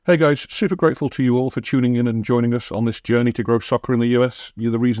Hey guys, super grateful to you all for tuning in and joining us on this journey to grow soccer in the US.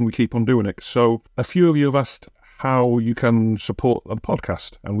 You're the reason we keep on doing it. So a few of you have asked how you can support the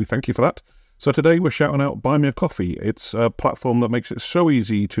podcast, and we thank you for that. So today we're shouting out Buy Me a Coffee. It's a platform that makes it so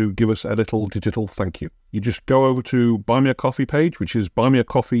easy to give us a little digital thank you. You just go over to Buy Me a Coffee page, which is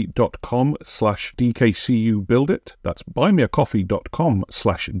buymeacoffee.com/DKCUbuildit. That's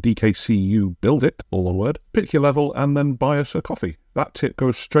buymeacoffee.com/DKCUbuildit, all one word. Pick your level and then buy us a coffee. That tip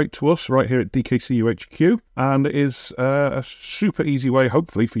goes straight to us right here at DKCU HQ and is a super easy way,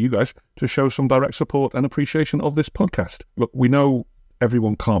 hopefully, for you guys to show some direct support and appreciation of this podcast. Look, we know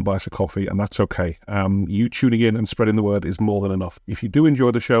everyone can't buy us a coffee, and that's okay. You tuning in and spreading the word is more than enough. If you do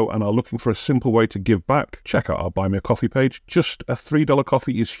enjoy the show and are looking for a simple way to give back, check out our Buy Me a Coffee page. Just a $3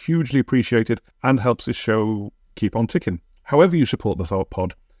 coffee is hugely appreciated and helps this show keep on ticking. However you support the Thought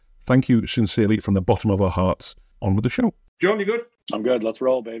Pod, thank you sincerely from the bottom of our hearts. On with the show. John, you good? I'm good. Let's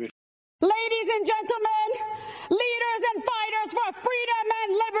roll, baby. Ladies and gentlemen, leaders and fighters for freedom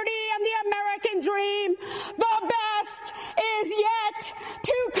and liberty and the American dream, the best is yet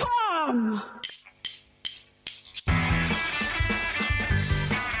to come.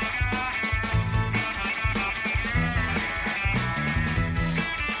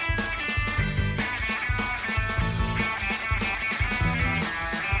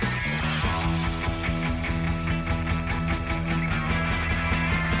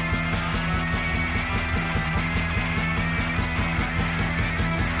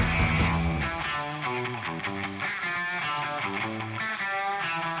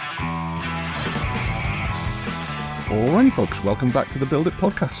 Alright folks, welcome back to the Build It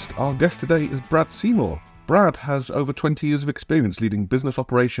podcast. Our guest today is Brad Seymour. Brad has over 20 years of experience leading business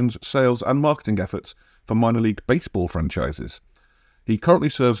operations, sales and marketing efforts for minor league baseball franchises. He currently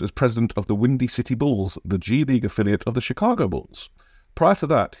serves as president of the Windy City Bulls, the G League affiliate of the Chicago Bulls. Prior to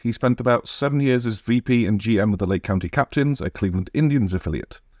that, he spent about 7 years as VP and GM of the Lake County Captains, a Cleveland Indians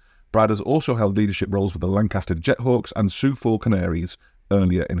affiliate. Brad has also held leadership roles with the Lancaster Jethawks and Sioux Fall Canaries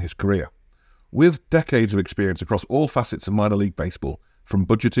earlier in his career. With decades of experience across all facets of minor league baseball, from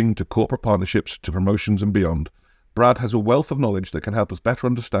budgeting to corporate partnerships to promotions and beyond, Brad has a wealth of knowledge that can help us better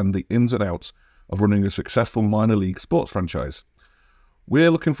understand the ins and outs of running a successful minor league sports franchise.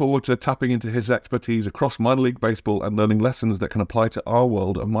 We're looking forward to tapping into his expertise across minor league baseball and learning lessons that can apply to our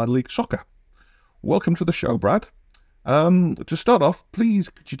world of minor league soccer. Welcome to the show, Brad. To start off, please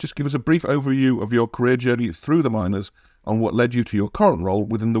could you just give us a brief overview of your career journey through the minors and what led you to your current role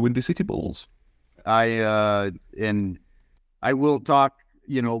within the Windy City Bulls? I will talk,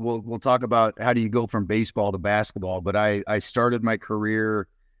 we'll talk about how do you go from baseball to basketball, but I started my career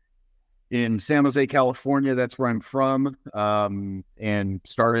in San Jose, California. That's where I'm from. And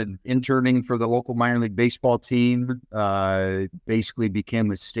started interning for the local minor league baseball team. Basically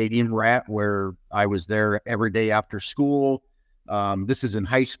became a stadium rat where I was there every day after school. This is in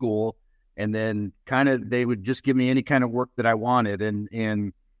high school. And then they would just give me any kind of work that I wanted.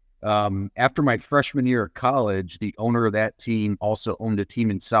 And after my freshman year of college, the owner of that team also owned a team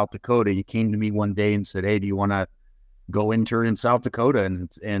in South Dakota. He came to me one day and said, "Hey, do you want to go intern in South Dakota?"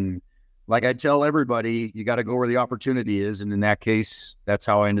 And like I tell everybody, you got to go where the opportunity is. And in that case, that's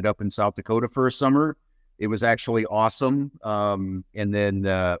how I ended up in South Dakota for a summer. It was actually awesome. And then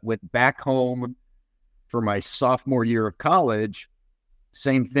went back home for my sophomore year of college.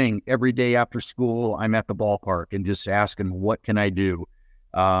 Same thing. Every day after school, I'm at the ballpark and just asking, what can I do?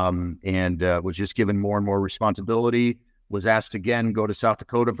 And was just given more and more responsibility, was asked again, go to South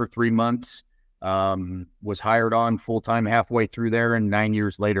Dakota for 3 months, was hired on full-time halfway through there. And 9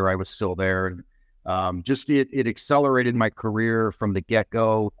 years later, I was still there. And it accelerated my career from the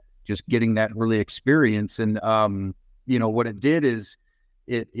get-go, just getting that really experience. And, what it did is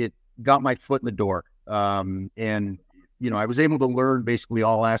it got my foot in the door. And I was able to learn basically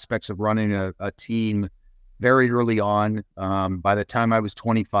all aspects of running a team very early on. By the time I was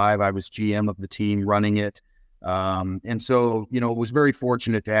 25, I was GM of the team running it. And so, was very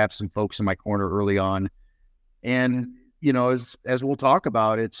fortunate to have some folks in my corner early on. And, as we'll talk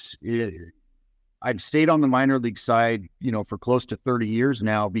about, I've stayed on the minor league side, for close to 30 years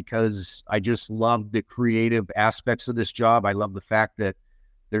now because I just love the creative aspects of this job. I love the fact that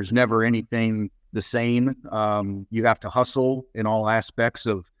there's never anything the same. You have to hustle in all aspects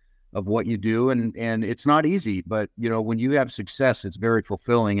of what you do. And it's not easy, but when you have success, it's very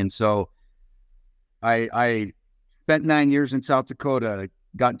fulfilling. And so I spent 9 years in South Dakota,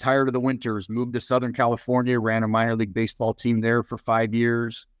 got tired of the winters, moved to Southern California, ran a minor league baseball team there for 5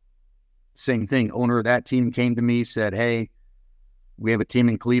 years. Same thing. Owner of that team came to me, said, "Hey, we have a team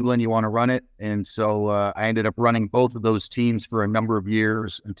in Cleveland, you want to run it? And so I ended up running both of those teams for a number of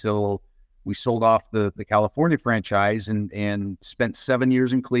years until we sold off the California franchise and spent 7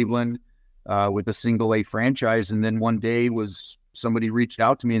 years in Cleveland with a single A franchise. And then one day somebody reached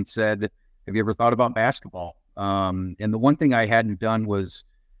out to me and said, have you ever thought about basketball? And the one thing I hadn't done was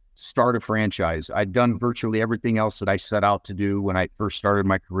start a franchise. I'd done virtually everything else that I set out to do when I first started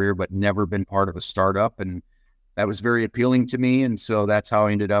my career, but never been part of a startup. And that was very appealing to me. And so that's how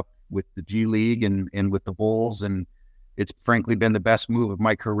I ended up with the G League and with the Bulls. And it's frankly been the best move of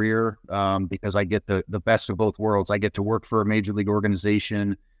my career because I get the best of both worlds. I get to work for a major league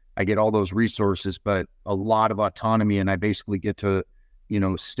organization. I get all those resources, but a lot of autonomy. And I basically get to,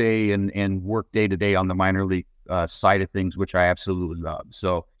 stay and work day to day on the minor league side of things, which I absolutely love.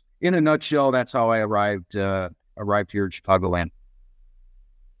 So in a nutshell, that's how I arrived here in Chicagoland.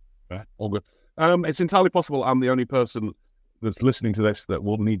 Okay, all good. It's entirely possible I'm the only person that's listening to this that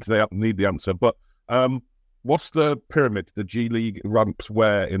will need the answer. But what's the pyramid the G League ranks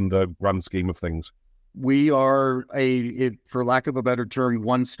where in the grand scheme of things? We are for lack of a better term,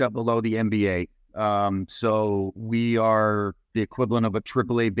 one step below the NBA. So we are the equivalent of a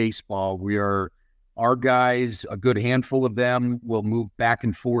AAA baseball. Our guys, a good handful of them, will move back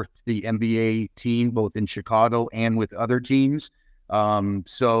and forth to the NBA team, both in Chicago and with other teams.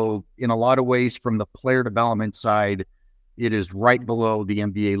 So in a lot of ways, from the player development side, it is right below the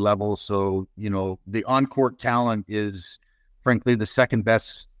NBA level. So, the on-court talent is frankly the second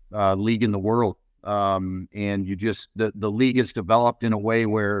best league in the world. And the league is developed in a way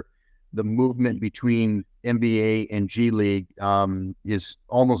where the movement between NBA and G League is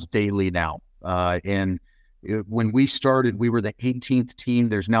almost daily now. When we started, we were the 18th team.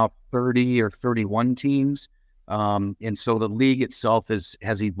 There's now 30 or 31 teams. And so the league itself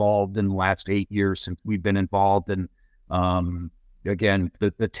has evolved in the last 8 years since we've been involved. And again,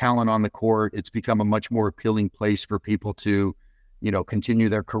 the talent on the court, it's become a much more appealing place for people to, continue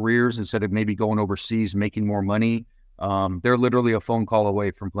their careers instead of maybe going overseas, making more money. They're literally a phone call away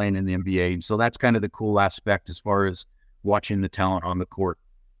from playing in the NBA. And so that's kind of the cool aspect as far as watching the talent on the court.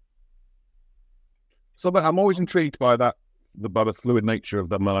 So but I'm always intrigued by the fluid nature of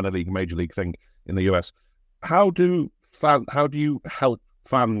the minor league, major league thing in the US. How do you help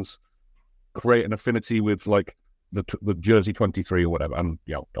fans create an affinity with like the jersey 23 or whatever? And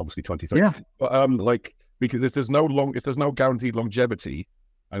obviously 23. Yeah. But because if there's no guaranteed longevity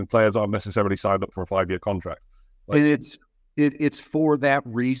and players aren't necessarily signed up for a 5-year contract. And it's for that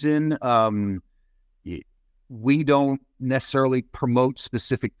reason. We don't necessarily promote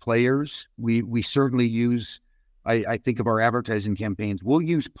specific players. We certainly use, I think of our advertising campaigns, we'll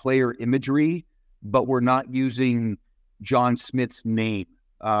use player imagery, but we're not using John Smith's name.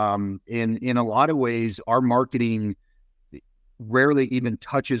 In a lot of ways, our marketing rarely even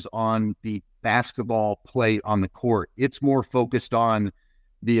touches on the basketball play on the court. It's more focused on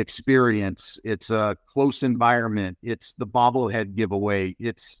the experience. It's a close environment. It's the bobblehead giveaway.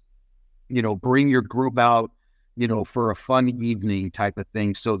 It's, bring your group out, for a fun evening type of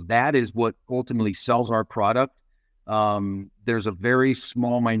thing. So that is what ultimately sells our product. There's a very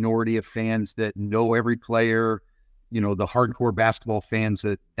small minority of fans that know every player, the hardcore basketball fans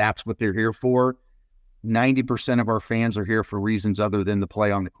that's what they're here for. 90% of our fans are here for reasons other than the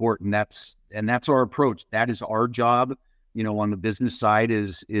play on the court. And that's our approach. That is our job. On the business side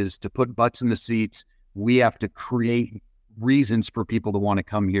is to put butts in the seats. We have to create reasons for people to want to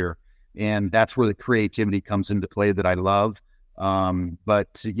come here. And that's where the creativity comes into play that I love.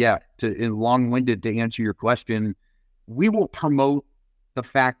 But long-winded to answer your question, we will promote the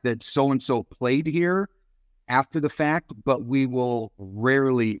fact that so-and-so played here after the fact, but we will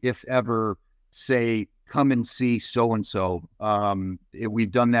rarely, if ever, say, come and see so-and-so.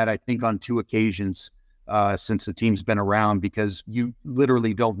 We've done that, I think, on 2 occasions since the team's been around, because you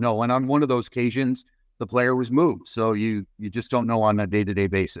literally don't know. And on one of those occasions, the player was moved. So you just don't know on a day-to-day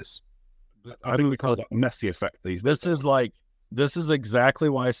basis. I think we call it Messi effect these days. This is exactly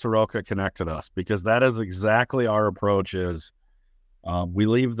why Soroka connected us, because that is exactly our approach is we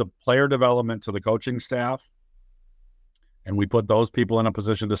leave the player development to the coaching staff, and we put those people in a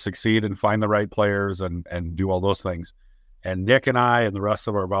position to succeed and find the right players and do all those things. And Nick and I and the rest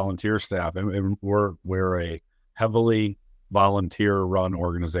of our volunteer staff, and we're a heavily volunteer-run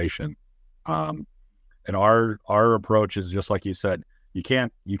organization. And our approach is just like you said. You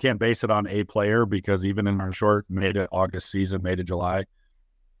can't base it on a player, because even in our short May to August season, May to July,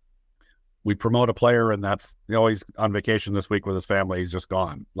 we promote a player and that's he's on vacation this week with his family. He's just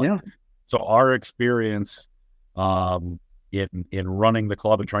gone. So our experience in running the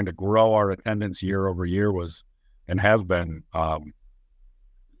club and trying to grow our attendance year over year was and has been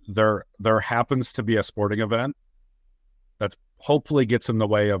there happens to be a sporting event that hopefully gets in the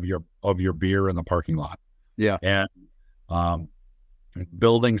way of your beer in the parking lot. Yeah. And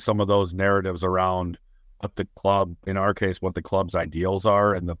building some of those narratives around what the club, in our case, what the club's ideals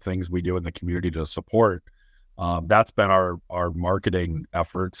are and the things we do in the community to support. That's been our marketing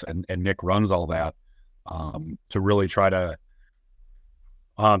efforts, and Nick runs all that to really try to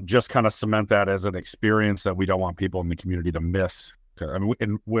just kind of cement that as an experience that we don't want people in the community to miss. I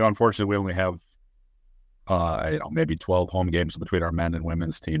mean, we unfortunately we only have maybe 12 home games between our men and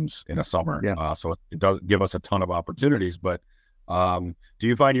women's teams in a summer. Yeah. So it does give us a ton of opportunities. But do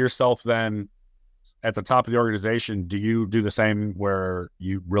you find yourself then at the top of the organization? Do you do the same where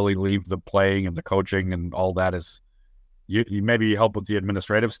you really leave the playing and the coaching and all that is you maybe help with the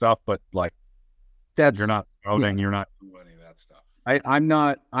administrative stuff, but like you're not scouting, you're not doing any of that stuff. I'm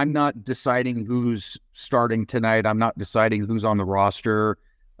not deciding who's starting tonight. I'm not deciding who's on the roster.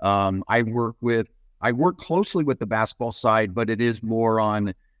 I work closely with the basketball side, but it is more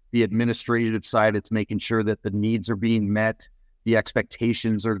on the administrative side. It's making sure that the needs are being met, the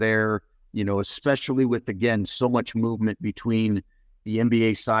expectations are there, especially with, again, so much movement between the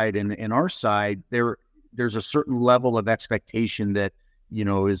NBA side and our side. There's a certain level of expectation that,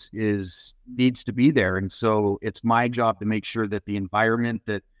 is needs to be there. And so it's my job to make sure that the environment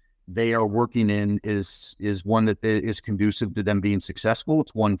that they are working in is one that is conducive to them being successful.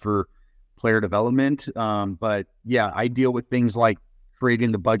 It's one for player development. But yeah, I deal with things like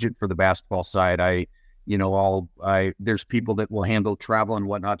creating the budget for the basketball side. There's people that will handle travel and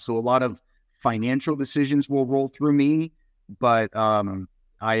whatnot. So a lot of financial decisions will roll through me, but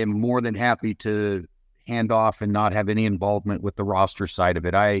I am more than happy to hand off and not have any involvement with the roster side of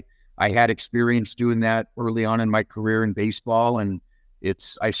it. I had experience doing that early on in my career in baseball, and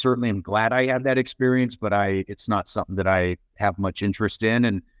I certainly am glad I had that experience, but it's not something that I have much interest in.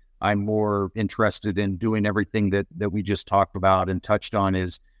 And I'm more interested in doing everything that we just talked about and touched on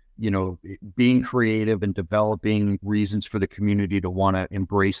is, being creative and developing reasons for the community to want to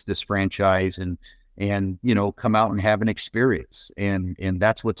embrace this franchise and come out and have an experience. And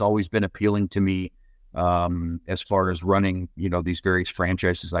that's what's always been appealing to me as far as running, these various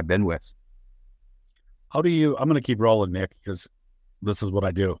franchises I've been with. I'm going to keep rolling, Nick, because this is what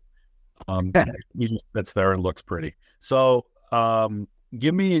I do. He just sits there and looks pretty. So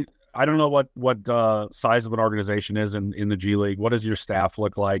give me, I don't know what size of an organization is in the G League. What does your staff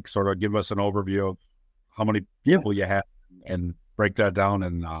look like? Sort of give us an overview of how many people you have and break that down.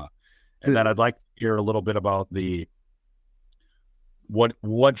 And then I'd like to hear a little bit about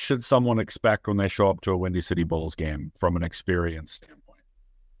what should someone expect when they show up to a Windy City Bulls game from an experience standpoint?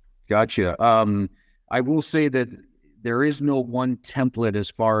 Gotcha. I will say that there is no one template as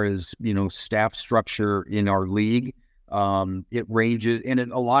far as, staff structure in our league. It ranges, and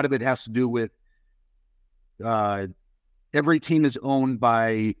a lot of it has to do with every team is owned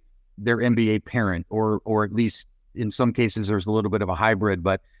by their NBA parent, or at least in some cases there's a little bit of a hybrid,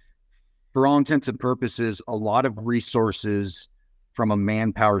 but for all intents and purposes, a lot of resources from a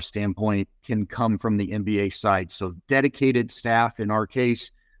manpower standpoint can come from the NBA side. So dedicated staff, in our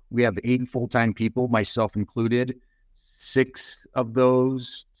case, we have 8 full-time people, myself included. 5 of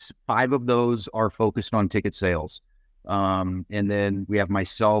those are focused on ticket sales. And then we have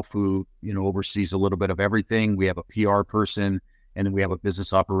myself who, oversees a little bit of everything. We have a PR person, and then we have a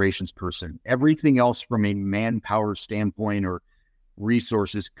business operations person. Everything else from a manpower standpoint or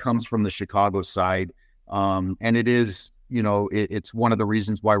resources comes from the Chicago side. And it is, it's one of the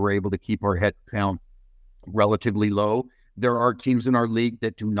reasons why we're able to keep our head count relatively low. There are teams in our league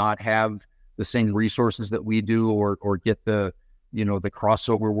that do not have the same resources that we do, or get the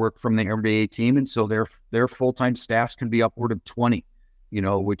crossover work from the NBA team. And so their full-time staffs can be upward of 20,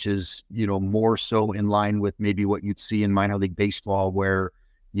 which is, more so in line with maybe what you'd see in minor league baseball, where,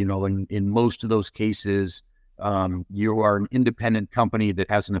 in most of those cases, you are an independent company that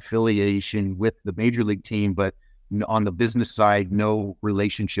has an affiliation with the major league team, but on the business side, no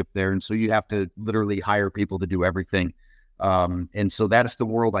relationship there. And so you have to literally hire people to do everything. And so that's the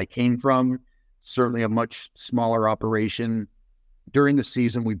world I came from. Certainly a much smaller operation. During the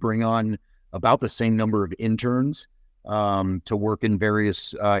season, we bring on about the same number of interns to work in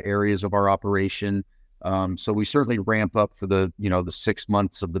various areas of our operation. So we certainly ramp up for the 6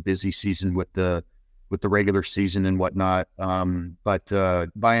 months of the busy season with the regular season and whatnot. But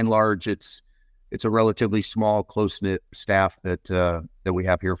by and large, it's a relatively small, close-knit staff that we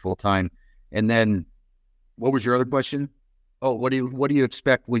have here full time. And then, what was your other question? Oh, what do you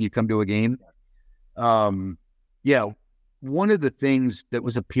expect when you come to a game? Yeah, one of the things that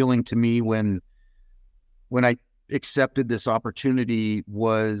was appealing to me when I accepted this opportunity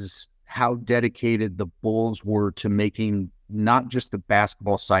was how dedicated the Bulls were to making not just the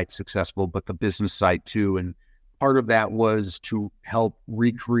basketball site successful, but the business site too. And part of that was to help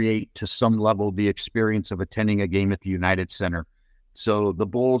recreate to some level the experience of attending a game at the United Center. So the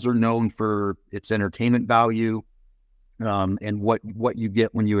Bulls are known for its entertainment value, and what you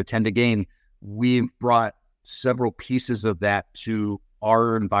get when you attend a game. We've brought several pieces of that to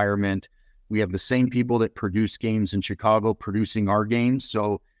our environment. We have the same people that produce games in Chicago producing our games.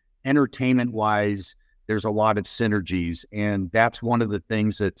 So entertainment wise, there's a lot of synergies. And that's one of the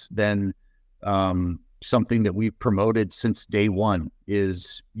things that's then something that we've promoted since day one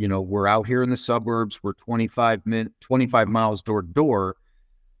is, we're out here in the suburbs. We're 25 miles door to door,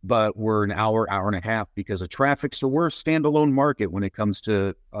 but we're an hour and a half because of traffic. So we're a standalone market when it comes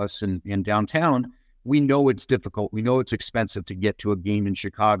to us in downtown. We know it's difficult. We know it's expensive to get to a game in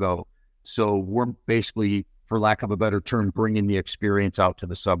Chicago. So we're basically, for lack of a better term, bringing the experience out to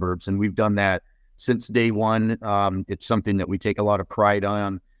the suburbs. And we've done that since day one. It's something that we take a lot of pride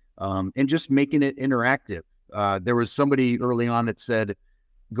on, and just making it interactive. There was somebody early on that said,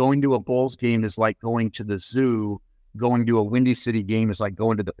 going to a Bulls game is like going to the zoo. Going to a Windy City game is like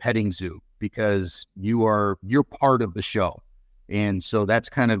going to the petting zoo, because you're part of the show. And so that's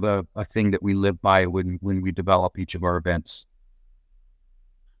kind of a thing that we live by when we develop each of our events.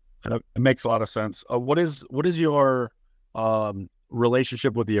 It makes a lot of sense. What is your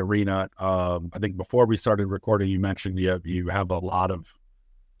relationship with the arena? I think before we started recording, you mentioned you have a lot of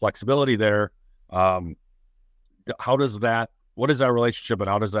flexibility there. What is that relationship, and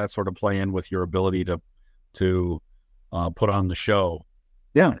how does that sort of play in with your ability to put on the show?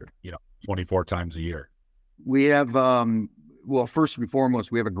 Yeah, 24 times a year. We have, well, first and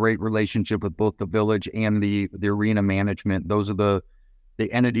foremost, we have a great relationship with both the village and the arena management. Those are the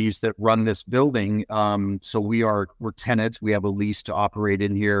entities that run this building. So we're tenants. We have a lease to operate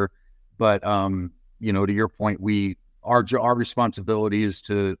in here, but to your point, our responsibility is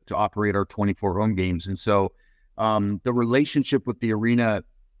to operate our 24 home games. And so the relationship with the arena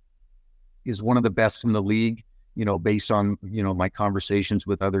is one of the best in the league, based on, my conversations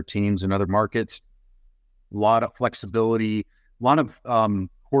with other teams and other markets. A lot of flexibility, a lot of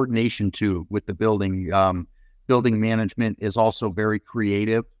coordination too with the building. Building management is also very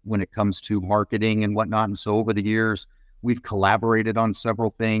creative when it comes to marketing and whatnot. And so over the years, we've collaborated on several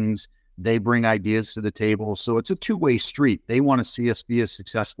things. They bring ideas to the table. So it's a two-way street. They want to see us be as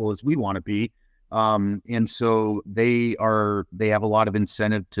successful as we want to be. And so they have a lot of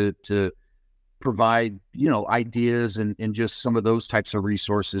incentive to provide, ideas and just some of those types of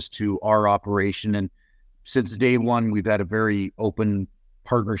resources to our operation. And since day one, we've had a very open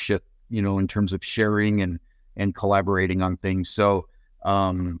partnership, in terms of sharing and collaborating on things. So,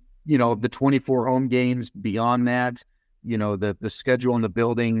 the 24 home games, beyond that, the schedule in the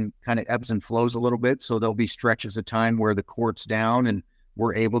building kind of ebbs and flows a little bit. So there'll be stretches of time where the court's down and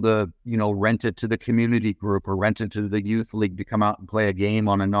we're able to, rent it to the community group or rent it to the youth league to come out and play a game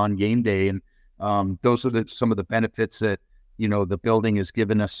on a non-game day. And those are some of the benefits that, the building has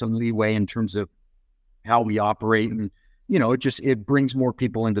given us some leeway in terms of how we operate. And, it brings more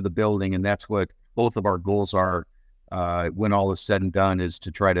people into the building. And that's what both of our goals are, when all is said and done, is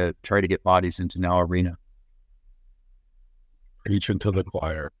to try to get bodies into Now Arena. Preach into the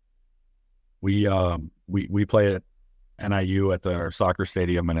choir. We play at NIU at our soccer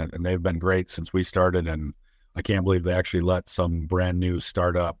stadium, and they've been great since we started. And I can't believe they actually let some brand new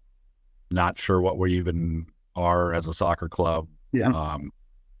startup, not sure what we even are as a soccer club. Yeah.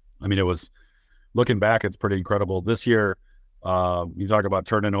 It was, looking back, it's pretty incredible. This year, you talk about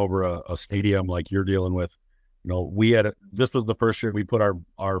turning over a stadium like you're dealing with. This was the first year we put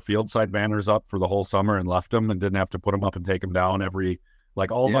our field side banners up for the whole summer and left them and didn't have to put them up and take them down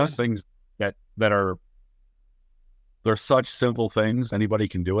those things that are, they're such simple things. Anybody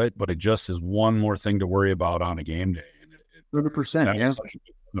can do it, but it just is one more thing to worry about on a game day. And 100%. Yeah. Such a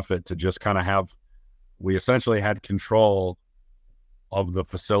benefit to just kind of we essentially had control of the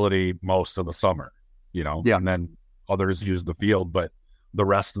facility most of the summer, Yeah. And then others used the field, but the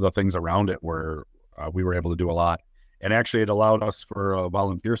rest of the things around it were, we were able to do a lot. And actually it allowed us for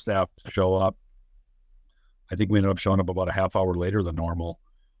volunteer staff to show up. I think we ended up showing up about a half hour later than normal.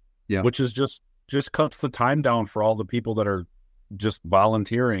 Yeah. Which is just cuts the time down for all the people that are just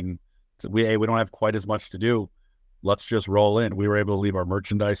volunteering. We don't have quite as much to do. Let's just roll in. We were able to leave our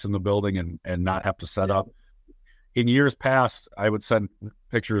merchandise in the building and not have to set up. In years past, I would send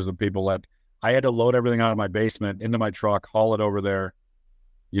pictures of people that I had to load everything out of my basement into my truck, haul it over there,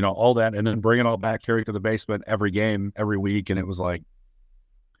 all that, and then bring it all back, carry it to the basement every game, every week. And it was like,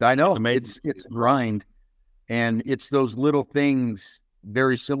 I know, it's amazing. It's grind. And it's those little things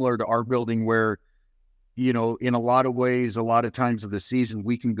very similar to our building where, you know, in a lot of ways, a lot of times of the season,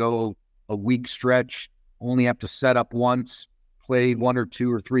 we can go a week stretch, only have to set up once, play 1 or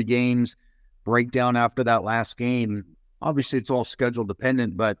 2 or 3 games, break down after that last game. Obviously, it's all schedule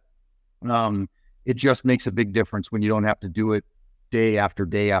dependent, but it just makes a big difference when you don't have to do it day after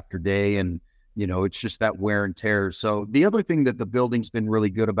day after day. And, you know, it's just that wear and tear. So the other thing that the building's been really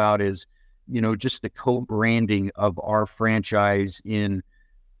good about is, you know, just the co-branding of our franchise in,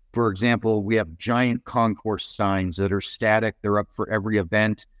 for example, we have giant concourse signs that are static. They're up for every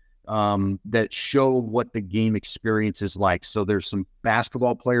event that show what the game experience is like. So there's some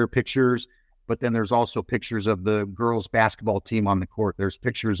basketball player pictures, but then there's also pictures of the girls basketball team on the court. There's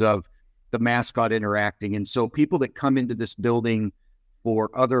pictures of the mascot interacting. And so people that come into this building for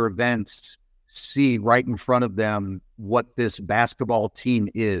other events see right in front of them what this basketball team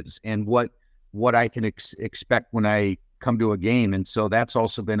is and what I can expect when I come to a game. And so that's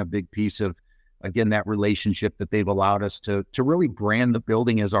also been a big piece of, again, that relationship that they've allowed us to really brand the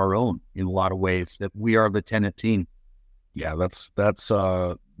building as our own in a lot of ways, that we are the tenant team. Yeah, that's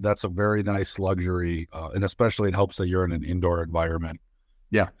a very nice luxury. And especially it helps that you're in an indoor environment.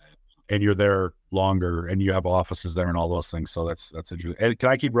 Yeah. And you're there longer and you have offices there and all those things. So that's interesting. And can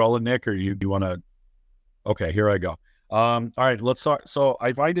I keep rolling, Nick, or you want to? Okay, here I go. All right, let's start. So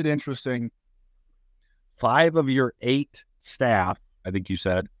I find it interesting. 5 of your 8 staff, I think you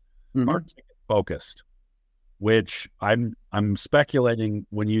said, are ticket focused, which I'm speculating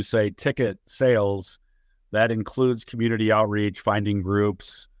when you say ticket sales, that includes community outreach, finding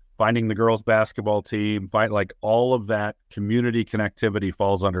groups, finding the girls basketball team, like all of that community connectivity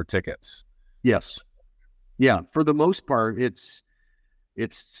falls under tickets. Yes. Yeah. For the most part, it's,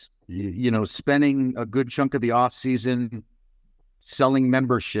 you know, spending a good chunk of the off season selling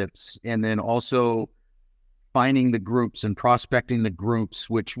memberships, and then also finding the groups and prospecting the groups,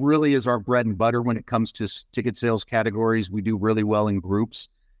 which really is our bread and butter when it comes to ticket sales categories. We do really well in groups,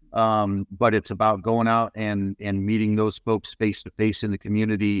 but it's about going out and meeting those folks face to face in the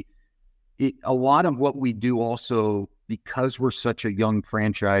community. A lot of what we do also, because we're such a young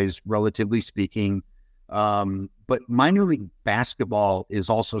franchise, relatively speaking, but minor league basketball is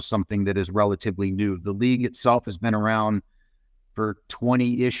also something that is relatively new. The league itself has been around for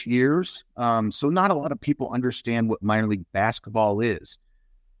 20-ish years. So not a lot of people understand what minor league basketball is.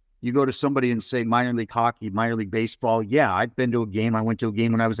 You go to somebody and say minor league hockey, minor league baseball. Yeah, I've been to a game. I went to a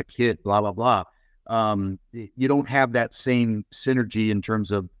game when I was a kid, blah, blah, blah. You don't have that same synergy in terms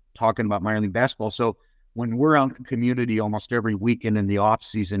of talking about minor league basketball. So when we're out in the community almost every weekend in the off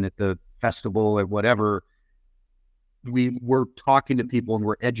season at the festival or whatever, we're talking to people and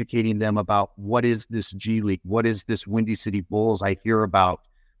we're educating them about what is this G League, what is this Windy City Bulls I hear about.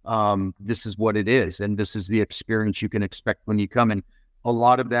 This is what it is, and this is the experience you can expect when you come. And a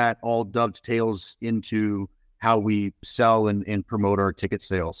lot of that all dovetails into how we sell and promote our ticket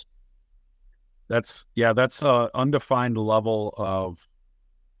sales. That's an undefined level of.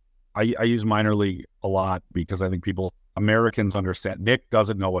 I use minor league a lot because I think Americans understand. Nick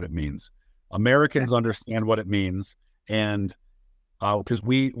doesn't know what it means. Americans understand what it means. And because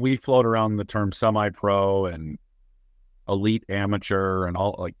we float around the term semi-pro and elite amateur and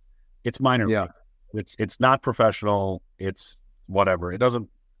all, like, it's minor league. It's not professional. It's whatever. It doesn't,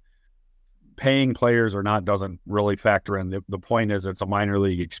 paying players or not doesn't really factor in. The point is it's a minor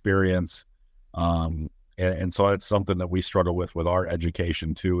league experience. And so it's something that we struggle with our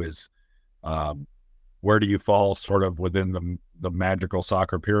education too, is where do you fall sort of within the magical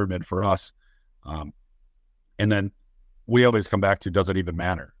soccer pyramid for us? And then we always come back to, does it even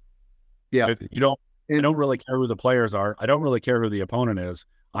matter? Yeah. I don't really care who the players are. I don't really care who the opponent is.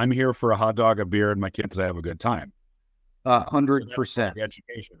 I'm here for a hot dog, a beer, and my kids to have a good time. 100%. So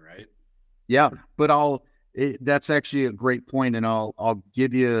education, right? Yeah. But that's actually a great point, and I'll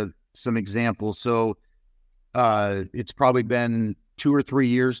give you some examples. So it's probably been 2 or 3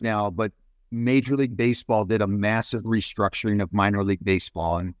 years now, but Major League Baseball did a massive restructuring of minor league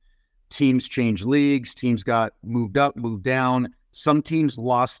baseball, and teams changed leagues. Teams got moved up, moved down. Some teams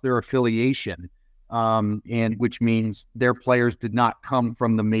lost their affiliation, and which means their players did not come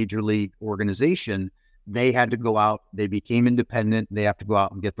from the major league organization. They had to go out. They became independent. They have to go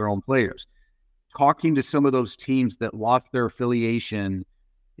out and get their own players. Talking to some of those teams that lost their affiliation,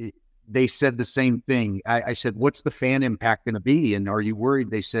 they said the same thing. I said, what's the fan impact going to be? And are you worried?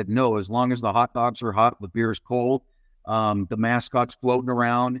 They said, no, as long as the hot dogs are hot, the beer is cold, the mascot's floating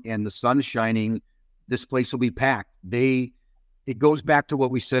around, and the sun's shining, this place will be packed. It goes back to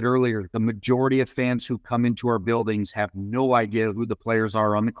what we said earlier. The majority of fans who come into our buildings have no idea who the players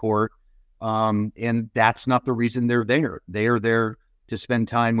are on the court. And that's not the reason they're there. They are there to spend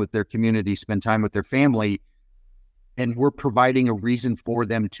time with their community, spend time with their family, and we're providing a reason for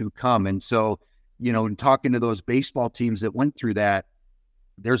them to come. And so, in talking to those baseball teams that went through that,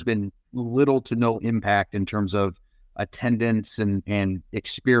 there's been little to no impact in terms of attendance and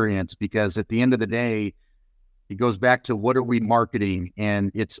experience, because at the end of the day, it goes back to what are we marketing?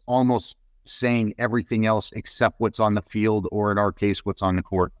 And it's almost saying everything else except what's on the field, or in our case, what's on the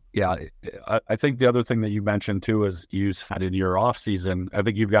court. Yeah. I think the other thing that you mentioned too is you said in your off season, I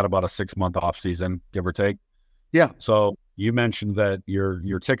think you've got about a 6-month off season, give or take. Yeah. So you mentioned that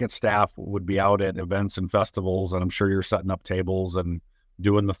your ticket staff would be out at events and festivals, and I'm sure you're setting up tables and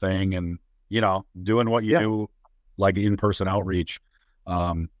doing the thing and, doing what you do, like in-person outreach.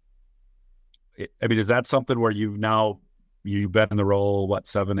 Is that something where you've been in the role,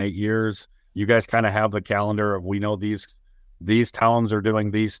 7-8 years? You guys kind of have the calendar of, we know these towns are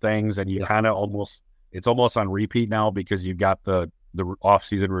doing these things, and you kind of it's almost on repeat now because you've got the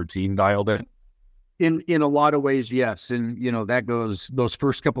off-season routine dialed in. In a lot of ways, yes. And, that goes, those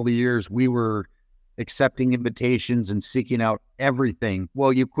first couple of years, we were accepting invitations and seeking out everything.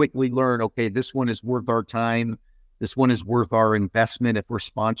 Well, you quickly learn, okay, this one is worth our time. This one is worth our investment if we're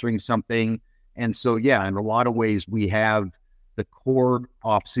sponsoring something. And so, in a lot of ways, we have the core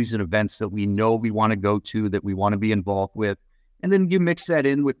off-season events that we know we want to go to, that we want to be involved with. And then you mix that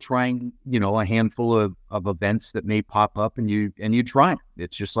in with trying, a handful of events that may pop up, and you try.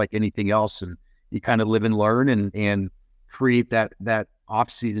 It's just like anything else. And you kind of live and learn and create that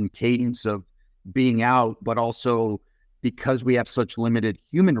off-season cadence of being out, but also because we have such limited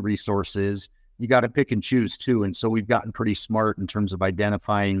human resources, you got to pick and choose too. And so we've gotten pretty smart in terms of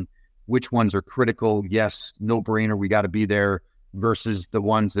identifying which ones are critical. Yes, no brainer, we got to be there, versus the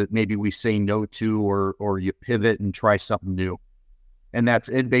ones that maybe we say no to, or you pivot and try something new. And that's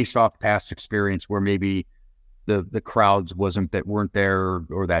based off past experience where maybe the crowds weren't there,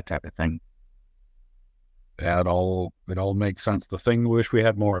 or that type of thing. It all makes sense. The thing we wish we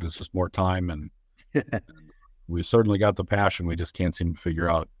had more is just more time, and we certainly got the passion. We just can't seem to figure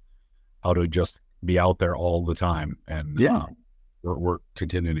out how to just be out there all the time. And we're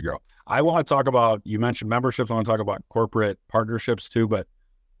continuing to grow. I want to talk about, you mentioned memberships. I want to talk about corporate partnerships too, but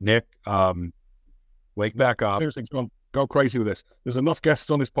Nick, wake back up. Seriously, go crazy with this. There's enough guests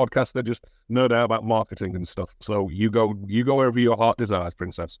on this podcast that just nerd out about marketing and stuff. So you go wherever your heart desires,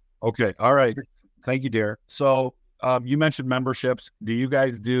 Princess. Okay. All right. Thank you, dear. So you mentioned memberships. Do you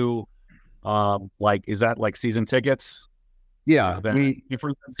guys do is that like season tickets? Yeah.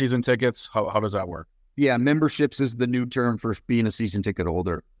 For season tickets, how does that work? Yeah, memberships is the new term for being a season ticket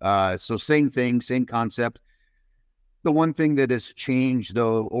holder. So same thing, same concept. The one thing that has changed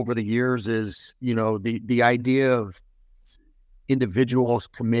though over the years is, the idea of individuals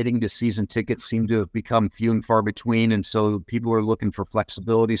committing to season tickets seem to have become few and far between. And so people are looking for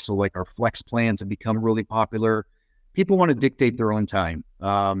flexibility. So like our flex plans have become really popular. People want to dictate their own time.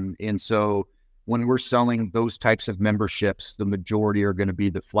 And so when we're selling those types of memberships, the majority are going to be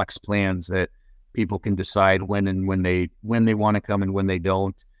the flex plans that people can decide when they want to come and when they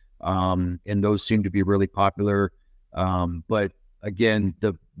don't. And those seem to be really popular. But again,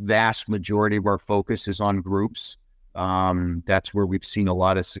 the vast majority of our focus is on groups. That's where we've seen a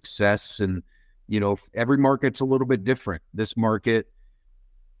lot of success. And, every market's a little bit different. This market,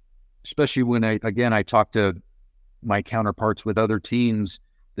 especially when I talk to my counterparts with other teams,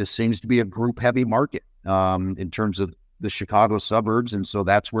 this seems to be a group heavy market, in terms of the Chicago suburbs. And so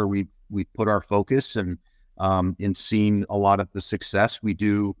that's where we put our focus and in seeing a lot of the success. We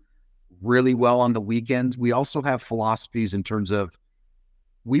do really well on the weekends. We also have philosophies in terms of,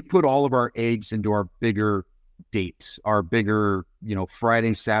 we put all of our eggs into our bigger dates, our bigger,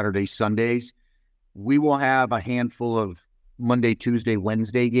 Friday, Saturday, Sundays. We will have a handful of Monday, Tuesday,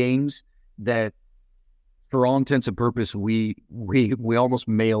 Wednesday games that, for all intents and purposes, we almost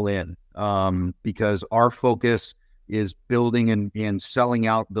mail in, because our focus is building and selling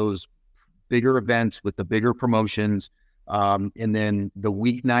out those bigger events with the bigger promotions. And then the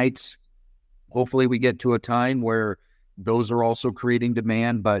weeknights, hopefully we get to a time where those are also creating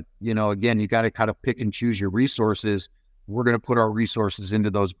demand. But, again, you got to kind of pick and choose your resources. We're going to put our resources into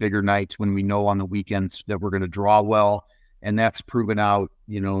those bigger nights when we know on the weekends that we're going to draw well. And that's proven out,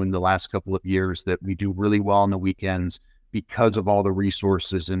 in the last couple of years, that we do really well on the weekends because of all the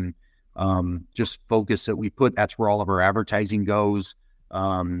resources and just focus that we put. That's where all of our advertising goes.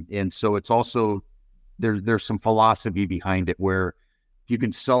 And so it's also, there's some philosophy behind it where you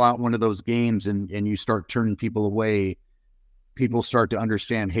can sell out one of those games and you start turning people away. People start to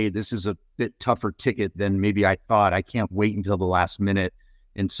understand, hey, this is a bit tougher ticket than maybe I thought. I can't wait until the last minute.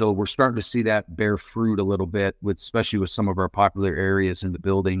 And so we're starting to see that bear fruit a little bit, especially with some of our popular areas in the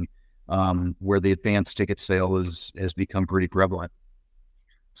building, where the advanced ticket sale has become pretty prevalent.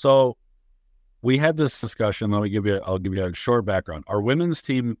 So we had this discussion. I'll give you a short background. Our women's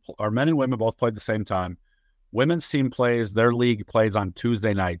team, our men and women both played at the same time. Women's team their league plays on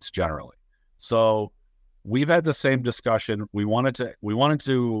Tuesday nights generally. So we've had the same discussion. We wanted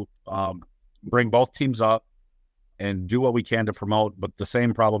to bring both teams up and do what we can to promote, but the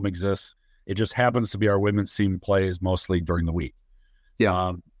same problem exists. It just happens to be our women's team plays mostly during the week.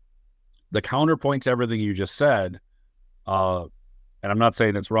 Yeah. The counterpoint to everything you just said, and I'm not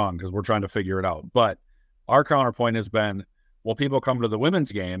saying it's wrong because we're trying to figure it out, but our counterpoint has been, well, people come to the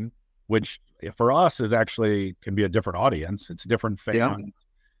women's game, which for us is actually can be a different audience. It's different fans.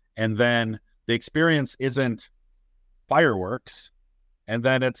 Yeah. And then the experience isn't fireworks. And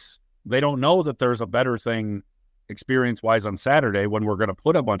then they don't know that there's a better thing experience-wise on Saturday when we're going to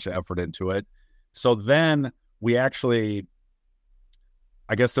put a bunch of effort into it. So then we actually,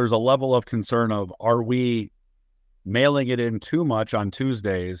 I guess there's a level of concern of, are we mailing it in too much on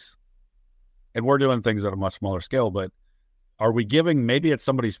Tuesdays? And we're doing things at a much smaller scale, but are we giving, maybe it's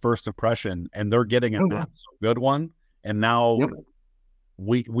somebody's first impression and they're getting a not so good one. And now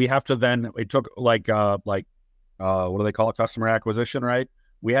we have to then, it took what do they call it? Customer acquisition, right?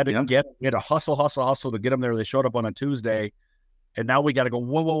 We had to hustle to get them there. They showed up on a Tuesday, and now we got to go,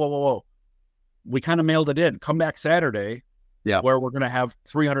 whoa. We kind of mailed it in. Come back Saturday, where we're going to have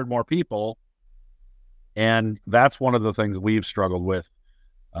 300 more people. And that's one of the things we've struggled with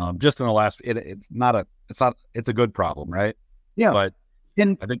just in the last, it's a good problem, right? Yeah. But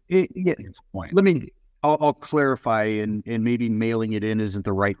and I think it's a point. I'll clarify, and maybe mailing it in isn't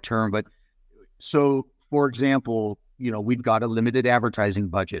the right term, but so for example, we've got a limited advertising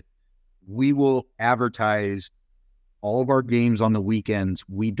budget. We will advertise all of our games on the weekends.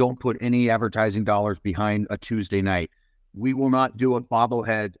 We don't put any advertising dollars behind a Tuesday night. We will not do a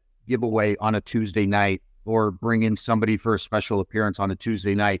bobblehead giveaway on a Tuesday night or bring in somebody for a special appearance on a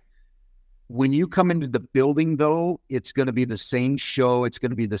Tuesday night. When you come into the building, though, it's going to be the same show. It's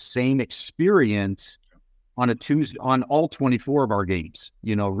going to be the same experience on a Tuesday, on all 24 of our games,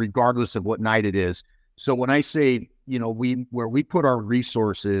 regardless of what night it is. So when I say, where we put our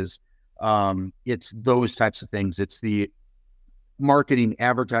resources, it's those types of things. It's the marketing,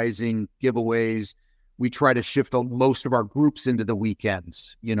 advertising, giveaways. We try to shift most of our groups into the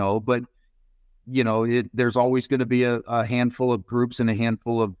weekends, but there's always going to be a handful of groups and a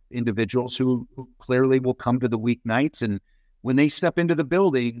handful of individuals who clearly will come to the weeknights. And when they step into the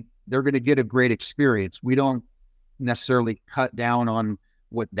building, they're going to get a great experience. We don't necessarily cut down on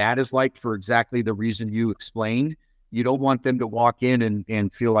what that is like for exactly the reason you explained. You don't want them to walk in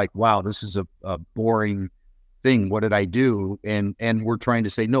and feel like, wow, this is a boring thing. What did I do? And we're trying to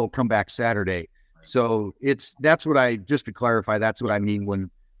say, no, come back Saturday. So that's to clarify, that's what I mean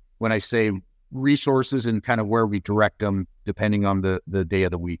when I say resources and kind of where we direct them depending on the day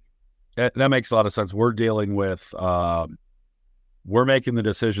of the week. That makes a lot of sense. We're dealing with, we're making the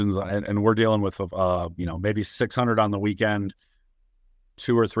decisions and we're dealing with, maybe 600 on the weekend,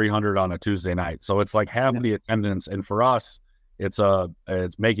 200 or 300 on a Tuesday night. So it's like half the attendance. And for us, it's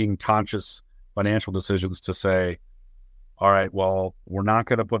making conscious financial decisions to say, all right, well, we're not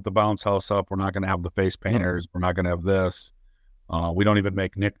going to put the bounce house up. We're not going to have the face painters. We're not going to have this. We don't even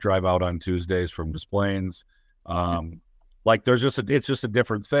make Nick drive out on Tuesdays from Des Plaines. It's just a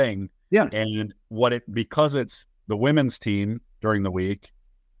different thing. Yeah. And because it's the women's team during the week,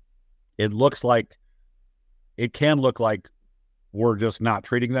 it can look like we're just not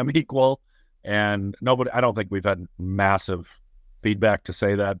treating them equal. And I don't think we've had massive feedback to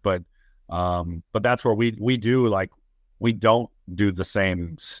say that, but that's where we don't do the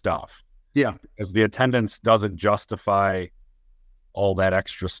same stuff. Yeah. Because the attendance doesn't justify all that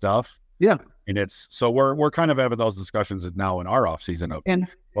extra stuff. Yeah. And so we're kind of having those discussions now in our off season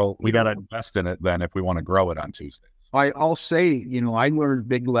we got to invest in it then if we want to grow it on Tuesdays. I'll say, I learned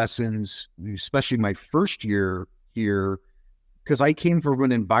big lessons, especially my first year here, because I came from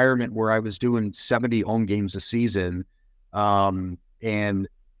an environment where I was doing 70 home games a season. And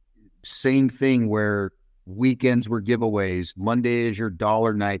same thing where weekends were giveaways. Monday is your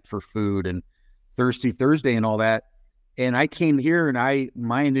dollar night for food and Thirsty Thursday and all that. And I came here and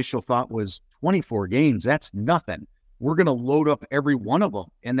my initial thought was 24 games. That's nothing. We're going to load up every one of them.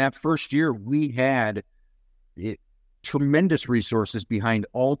 And that first year we had tremendous resources behind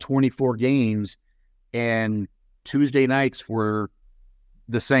all 24 games, and Tuesday nights were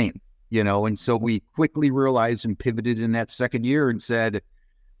the same, and so we quickly realized and pivoted in that second year and said,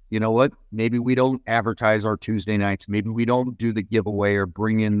 you know what, maybe we don't advertise our Tuesday nights. Maybe we don't do the giveaway or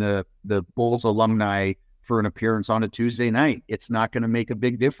bring in the Bulls alumni for an appearance on a Tuesday night. It's not going to make a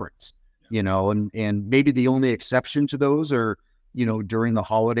big difference, you know, and maybe the only exception to those are, you know, during the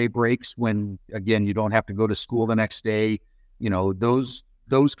holiday breaks when, again, you don't have to go to school the next day. You know, those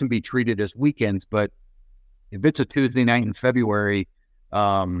can be treated as weekends. But if it's a Tuesday night in February,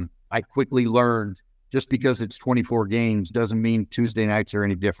 I quickly learned just because it's 24 games doesn't mean Tuesday nights are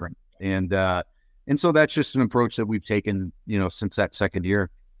any different. And so that's just an approach that we've taken, you know, since that second year.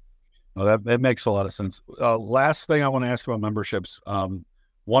 Well, that makes a lot of sense. Last thing I want to ask about memberships.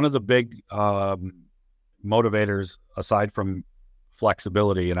 One of the big motivators, aside from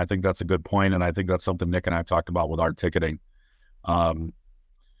flexibility, and I think that's a good point, and I think that's something Nick and I have talked about with our ticketing.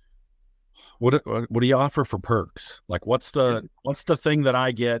 What do you offer for perks? Like, what's the thing that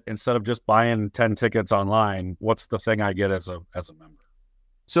I get instead of just buying 10 tickets online? What's the thing I get as a member?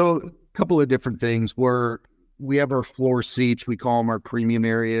 So a couple of different things. We have our floor seats. We call them our premium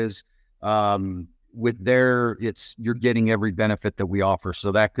areas. You're getting every benefit that we offer.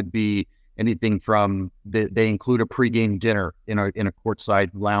 So that could be anything from they include a pregame dinner in a courtside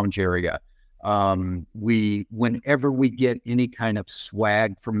lounge area. Whenever we get any kind of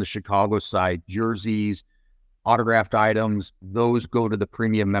swag from the Chicago side, jerseys, autographed items, those go to the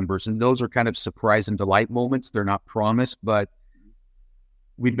premium members. And those are kind of surprise and delight moments. They're not promised, but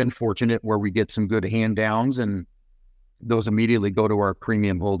we've been fortunate where we get some good hand downs and those immediately go to our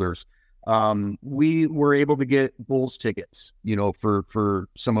premium holders. We were able to get Bulls tickets, you know, for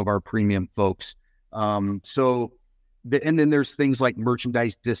some of our premium folks. And then there's things like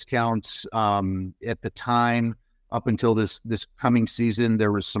merchandise discounts. At the time, up until this coming season,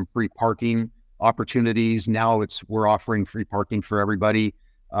 there was some free parking opportunities. Now we're offering free parking for everybody,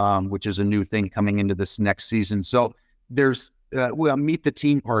 which is a new thing coming into this next season. So there's Meet the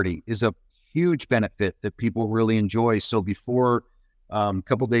Team Party is a huge benefit that people really enjoy. So before a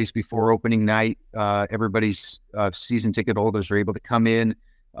couple days before opening night, everybody's season ticket holders are able to come in,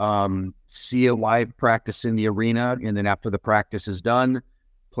 see a live practice in the arena, and then after the practice is done,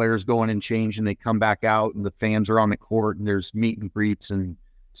 players go in and change and they come back out and the fans are on the court and there's meet and greets and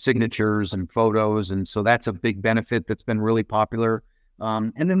signatures and photos. And so that's a big benefit that's been really popular.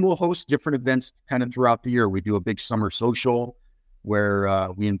 And then we'll host different events kind of throughout the year. We do a big summer social where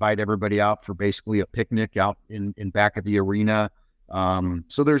we invite everybody out for basically a picnic out in back of the arena.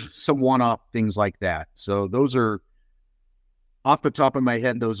 So there's some one-off things like that. So those are, off the top of my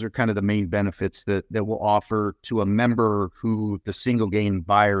head, those are kind of the main benefits that we'll offer to a member who the single game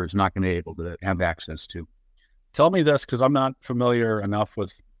buyer is not going to be able to have access to. Tell me this, because I'm not familiar enough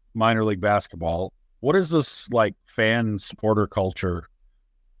with minor league basketball. What is this like fan supporter culture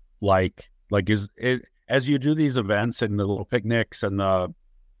like? Like, is it, as you do these events and the little picnics and the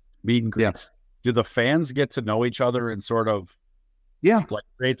meet and greets, do the fans get to know each other and sort of like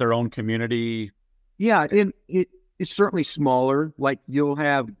create their own community? Yeah, it's certainly smaller. Like, you'll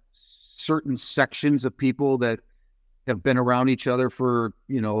have certain sections of people that have been around each other for,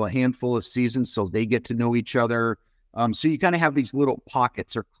 you know, a handful of seasons, so they get to know each other. So you kind of have these little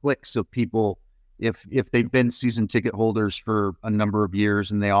pockets or cliques of people if they've been season ticket holders for a number of years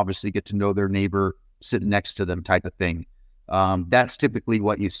and they obviously get to know their neighbor sitting next to them type of thing. That's typically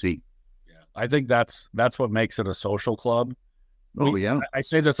what you see. Yeah, I think that's what makes it a social club. I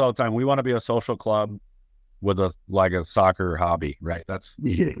say this all the time. We want to be a social club with a soccer hobby, right? That's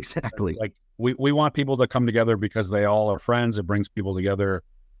exactly. Like we want people to come together because they all are friends. It brings people together,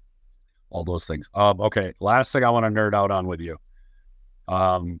 all those things. Okay. Last thing I want to nerd out on with you.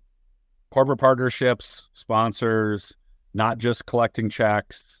 Corporate partnerships, sponsors, not just collecting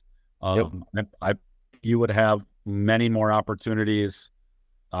checks. You would have many more opportunities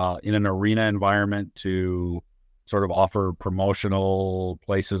in an arena environment to sort of offer promotional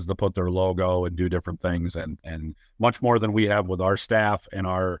places to put their logo and do different things, and much more than we have with our staff and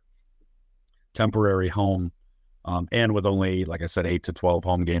our temporary home, and with only, like I said, 8 to 12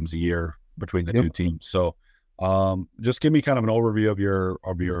 home games a year between the two teams. So just give me kind of an overview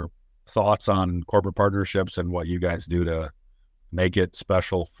of your thoughts on corporate partnerships and what you guys do to make it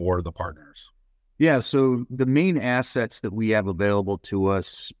special for the partners. Yeah, so the main assets that we have available to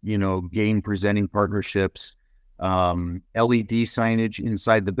us, you know, game presenting partnerships, LED signage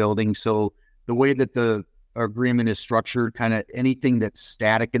inside the building. So the way that the agreement is structured, kind of anything that's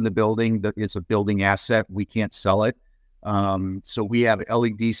static in the building that is a building asset, we can't sell it. So we have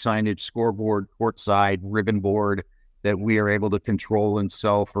LED signage, scoreboard, courtside, ribbon board that we are able to control and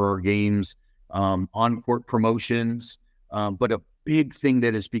sell for our games, on-court promotions. But a big thing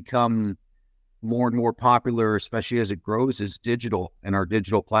that has become more and more popular, especially as it grows, is digital and our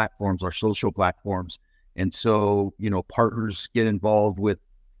digital platforms, our social platforms. And so, partners get involved with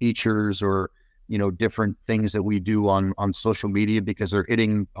features or, different things that we do on social media because they're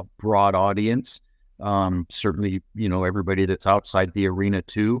hitting a broad audience. Certainly, everybody that's outside the arena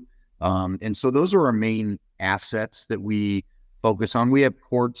too. And so those are our main assets that we focus on. We have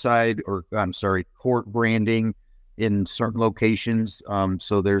court branding in certain locations.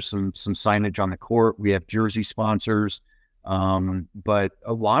 So there's some signage on the court. We have jersey sponsors. But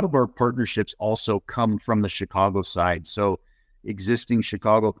a lot of our partnerships also come from the Chicago side. So existing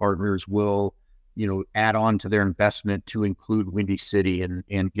Chicago partners will, add on to their investment to include Windy City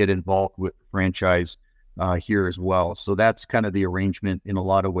and get involved with the franchise here as well. So that's kind of the arrangement in a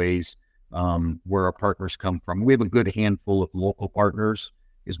lot of ways where our partners come from. We have a good handful of local partners,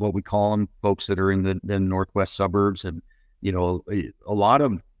 is what we call them, folks that are in the northwest suburbs. And, a lot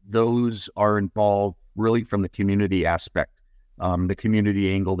of those are involved really from the community aspect. The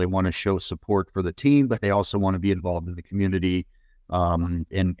community angle, they want to show support for the team, but they also want to be involved in the community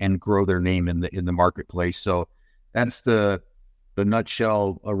and grow their name in the marketplace. So that's the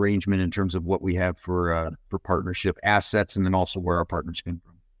nutshell arrangement in terms of what we have for partnership assets, and then also where our partners come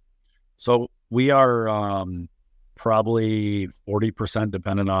from. So we are probably 40%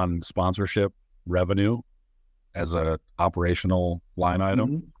 dependent on sponsorship revenue as a operational line item.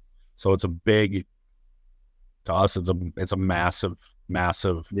 Mm-hmm. So it's a big, to us, it's a massive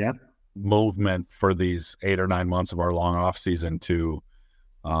movement for these 8 or 9 months of our long off season to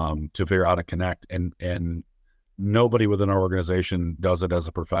figure out how to connect. And nobody within our organization does it as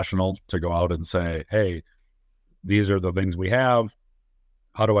a professional to go out and say, hey, these are the things we have.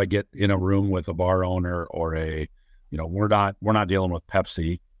 How do I get in a room with a bar owner or we're not dealing with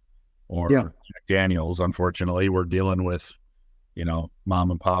Pepsi or Jack Daniels. Unfortunately, we're dealing with,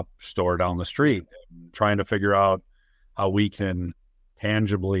 mom and pop store down the street, trying to figure out how we can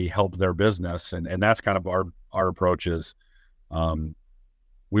tangibly help their business. And that's kind of our approach is,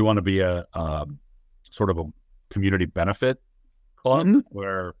 we want to be a sort of a community benefit club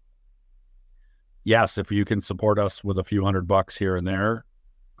where, yes, if you can support us with a few $100 here and there,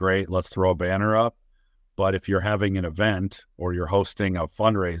 great, let's throw a banner up. But if you're having an event or you're hosting a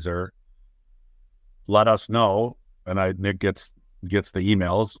fundraiser, let us know. And Nick gets the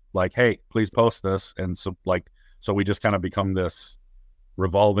emails like, hey, please post this. And so we just kind of become this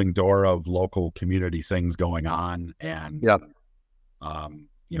revolving door of local community things going on. And,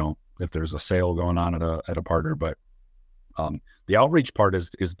 if there's a sale going on at a partner, but the outreach part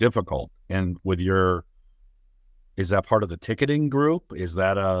is difficult. And with is that part of the ticketing group? Is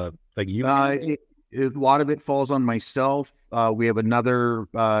that a thing you a lot of it falls on myself. We have another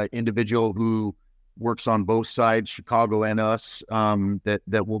individual who works on both sides, Chicago and us,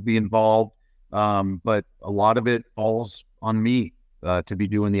 that will be involved. But a lot of it falls on me to be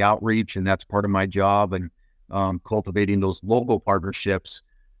doing the outreach, and that's part of my job. And cultivating those local partnerships.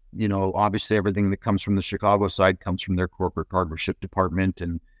 Obviously everything that comes from the Chicago side comes from their corporate partnership department,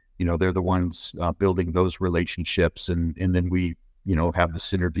 and they're the ones building those relationships, and then we have the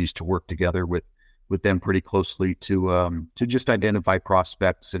synergies to work together with them pretty closely to just identify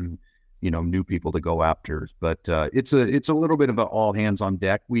prospects and new people to go after. But it's a little bit of an all hands on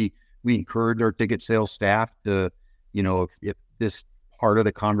deck. We encourage our ticket sales staff to if this part of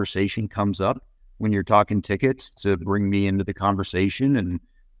the conversation comes up when you're talking tickets, to bring me into the conversation, and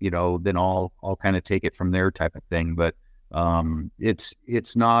then I'll kind of take it from there, type of thing. But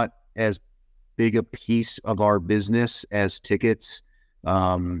it's not as big a piece of our business as tickets.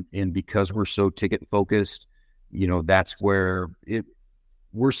 And because we're so ticket focused, that's where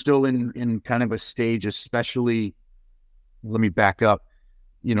we're still in kind of a stage, especially, let me back up.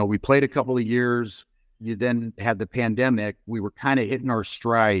 We played a couple of years, you then had the pandemic. We were kind of hitting our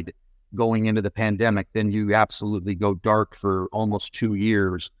stride going into the pandemic. Then you absolutely go dark for almost 2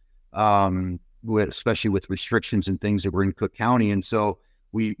 years, especially with restrictions and things that were in Cook County. And so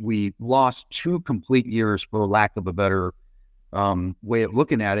we lost 2 complete years, for lack of a better way of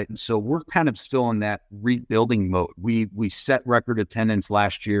looking at it. And so we're kind of still in that rebuilding mode. We set record attendance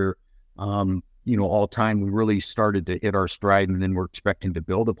last year, all time. We really started to hit our stride, and then we're expecting to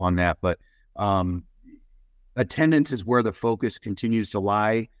build upon that. But attendance is where the focus continues to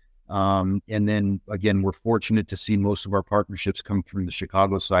lie. And then again, we're fortunate to see most of our partnerships come from the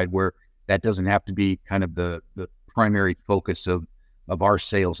Chicago side, where that doesn't have to be kind of the primary focus of our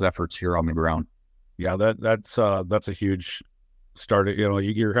sales efforts here on the ground. Yeah, that's a huge start.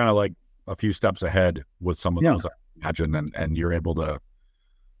 You're kind of like a few steps ahead with some of those, I imagine, and you're able to,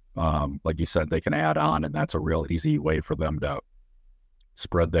 like you said, they can add on, and that's a real easy way for them to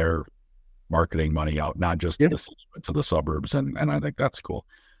spread their marketing money out, not just to the city, but to the suburbs. And I think that's cool.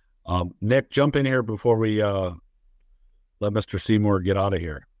 Nick, jump in here before we let Mr. Seymour get out of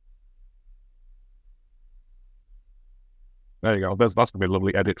here. There you go. That's going to be a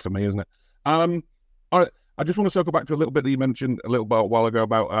lovely edit for me, isn't it? All right. I just want to circle back to a little bit that you mentioned a while ago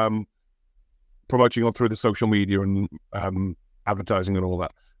about promoting on through the social media and advertising and all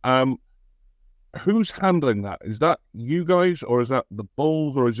that. Who's handling that? Is that you guys, or is that the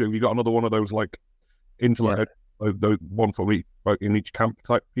Bulls, or have you got another one of those like internet, one for each, in each camp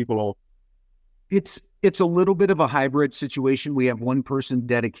type people? Or it's a little bit of a hybrid situation. We have one person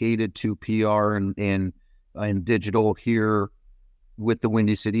dedicated to PR and digital here with the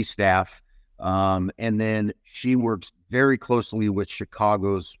Windy City staff, and then she works very closely with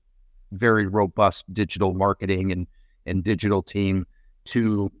Chicago's very robust digital marketing and digital team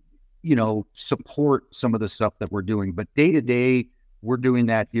to support some of the stuff that we're doing. But day to day, we're doing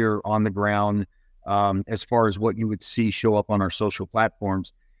that here on the ground. As far as what you would see show up on our social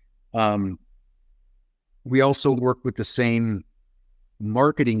platforms, we also work with the same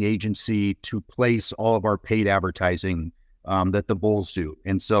marketing agency to place all of our paid advertising that the Bulls do.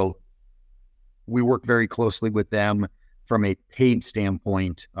 And so we work very closely with them from a paid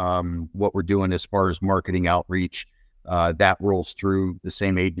standpoint. What we're doing as far as marketing outreach, that rolls through the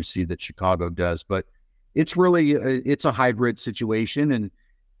same agency that Chicago does. But it's really, it's a hybrid situation, and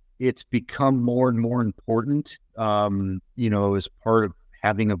it's become more and more important, as part of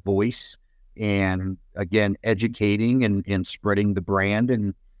having a voice and, again, educating and spreading the brand.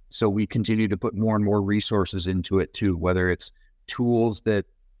 And so we continue to put more and more resources into it too, whether it's tools that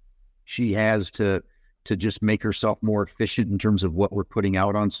she has to just make herself more efficient in terms of what we're putting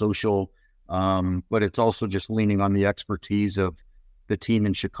out on social. But it's also just leaning on the expertise of the team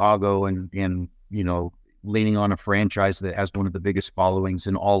in Chicago and leaning on a franchise that has one of the biggest followings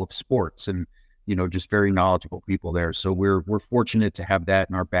in all of sports, and, just very knowledgeable people there. So we're fortunate to have that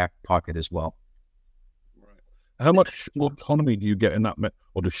in our back pocket as well. Right. How much autonomy do you get in that,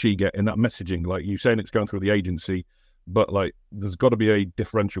 or does she get in that messaging? Like you're saying, it's going through the agency, but like there's got to be a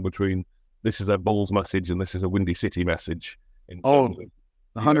differential between this is a Bulls message and this is a Windy City message.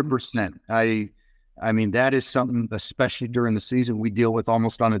 100%. I mean, that is something, especially during the season, we deal with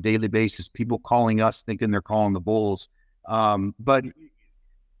almost on a daily basis, people calling us thinking they're calling the Bulls. But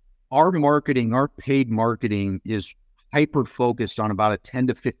our marketing, our paid marketing, is hyper-focused on about a 10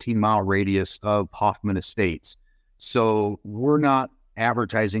 to 15-mile radius of Hoffman Estates. So we're not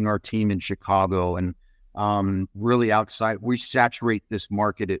advertising our team in Chicago and really outside. We saturate this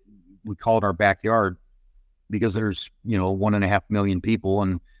market. We call it our backyard because there's, 1.5 million people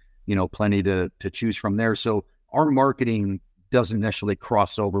and, plenty to choose from there. So our marketing doesn't necessarily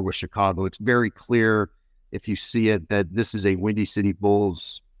cross over with Chicago. It's very clear if you see it that this is a Windy City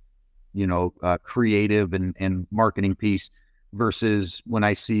Bulls, creative and marketing piece, versus when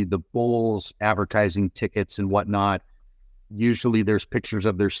I see the Bulls advertising tickets and whatnot, usually there's pictures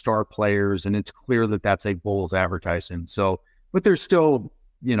of their star players and it's clear that that's a Bulls advertising. So, but there's still,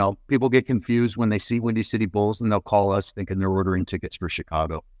 people get confused when they see Windy City Bulls and they'll call us thinking they're ordering tickets for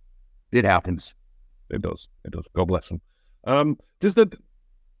Chicago. It happens. It does. God bless them.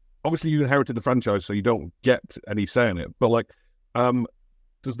 Obviously you inherited the franchise, so you don't get any say in it, but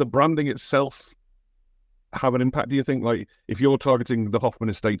does the branding itself have an impact, do you think? Like, if you're targeting the Hoffman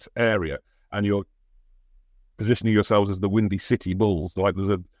Estates area and you're positioning yourselves as the Windy City Bulls, like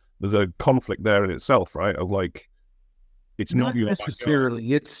there's a conflict there in itself, right? Of like, it's not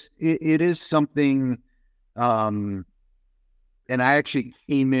necessarily. It is something. And I actually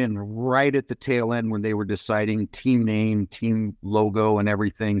came in right at the tail end when they were deciding team name, team logo, and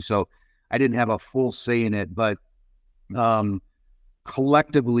everything. So I didn't have a full say in it, but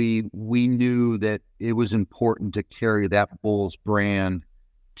collectively, we knew that it was important to carry that Bulls brand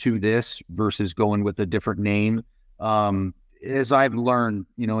to this versus going with a different name. As I've learned,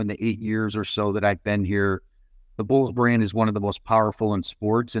 in the 8 years or so that I've been here, the Bulls brand is one of the most powerful in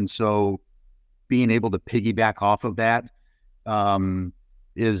sports. And so being able to piggyback off of that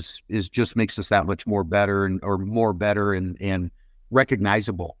is just makes us that much more better and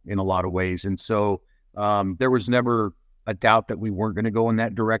recognizable in a lot of ways. And so there was never a doubt that we weren't going to go in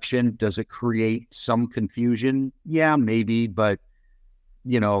that direction. Does it create some confusion? Yeah, maybe. But,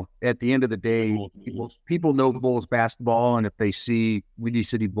 at the end of the day, people know Bulls basketball. And if they see Windy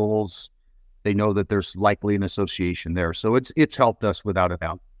City Bulls, they know that there's likely an association there. So it's helped us without a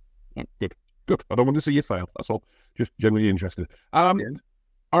doubt. Good. I don't want to see you fail. That's all. Just genuinely interested. All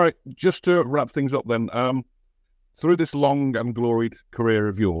right. Just to wrap things up then, through this long and gloried career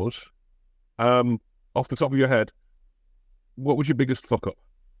of yours, off the top of your head, what was your biggest fuck up?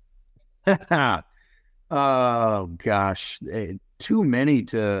 Oh gosh, too many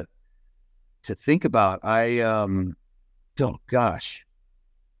to think about. Oh gosh,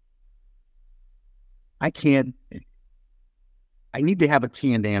 I can't. I need to have a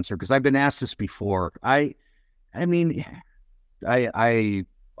canned answer because I've been asked this before. I mean, I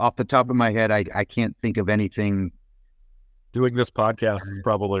off the top of my head, I can't think of anything. Doing this podcast is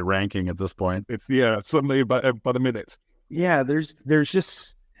probably ranking at this point. It's suddenly by the minute. Yeah, there's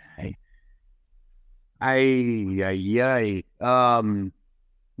just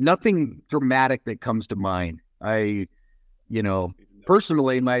nothing dramatic that comes to mind.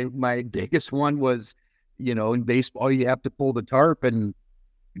 Personally, my biggest one was, in baseball, you have to pull the tarp, and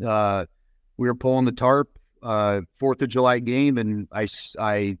we were pulling the tarp, 4th of July game, and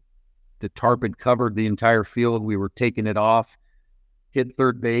the tarp had covered the entire field. We were taking it off, hit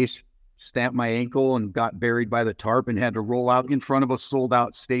third base, stamped my ankle, and got buried by the tarp, and had to roll out in front of a sold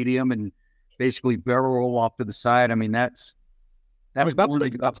out stadium and basically barrel roll off to the side. I mean, that's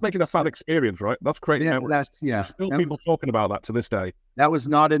making a fun experience, right? That's creating memories. Still people talking about that to this day. That was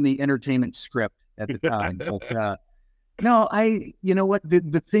not in the entertainment script at the time. But, no, you know what?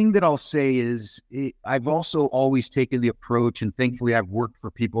 The thing that I'll say is I've also always taken the approach, and thankfully I've worked for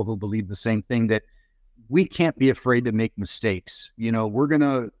people who believe the same thing, that we can't be afraid to make mistakes. We're going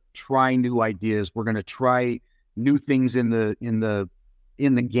to try new ideas. We're going to try new things in the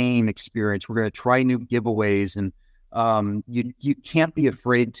game experience. We're going to try new giveaways, and you can't be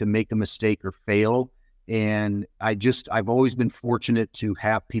afraid to make a mistake or fail. And I've always been fortunate to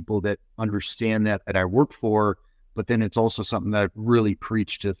have people that understand that I work for, but then it's also something that I've really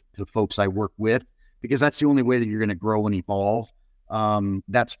preached to folks I work with, because that's the only way that you're going to grow and evolve.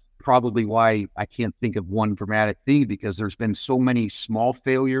 That's probably why I can't think of one dramatic thing, because there's been so many small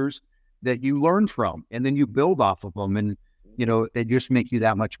failures that you learn from, and then you build off of them, and they just make you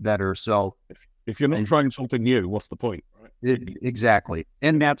that much better. So if you're not trying something new, what's the point? Right? Exactly.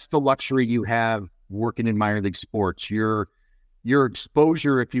 And that's the luxury you have working in minor league sports. Your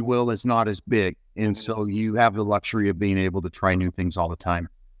exposure, if you will, is not as big. And so you have the luxury of being able to try new things all the time.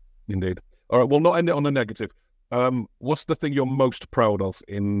 Indeed. All right, we'll not end it on a negative. What's the thing you're most proud of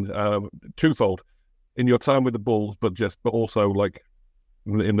in twofold, in your time with the Bulls, but also like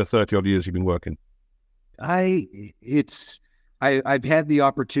in the 30 odd years you've been working? I've had the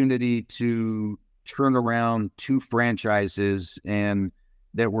opportunity to turn around 2 franchises and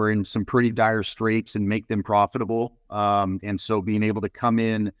that were in some pretty dire straits and make them profitable. And so being able to come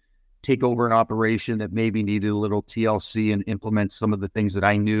in, take over an operation that maybe needed a little TLC and implement some of the things that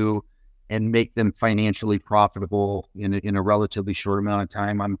I knew and make them financially profitable in a relatively short amount of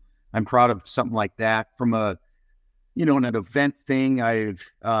time. I'm proud of something like that. From an event thing, when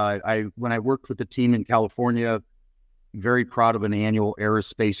I worked with the team in California, very proud of an annual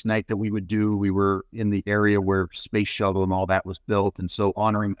aerospace night that we would do. We were in the area where space shuttle and all that was built. And so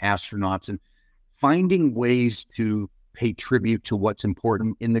honoring astronauts and finding ways to pay tribute to what's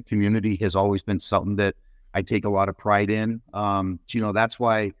important in the community has always been something that I take a lot of pride in. That's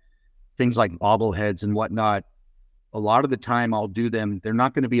why things like bobbleheads and whatnot, a lot of the time I'll do them. They're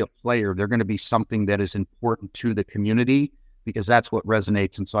not going to be a player. They're going to be something that is important to the community, because that's what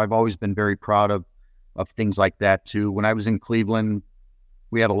resonates. And so I've always been very proud of things like that too. When I was in Cleveland,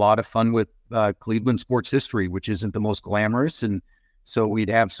 we had a lot of fun with Cleveland sports history, which isn't the most glamorous. And so we'd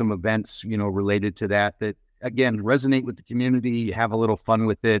have some events, related to that again, resonate with the community, have a little fun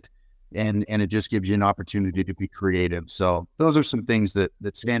with it. And it just gives you an opportunity to be creative. So those are some things that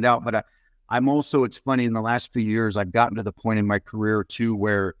stand out. But I'm also, it's funny, in the last few years, I've gotten to the point in my career too,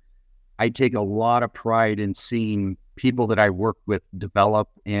 where I take a lot of pride in seeing people that I work with develop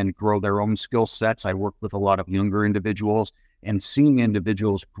and grow their own skill sets. I work with a lot of younger individuals, and seeing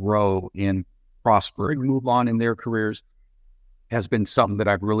individuals grow and prosper and move on in their careers has been something that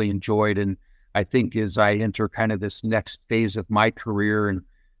I've really enjoyed. And I think as I enter kind of this next phase of my career and,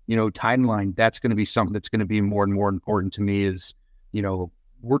 timeline, that's going to be something that's going to be more and more important to me, is,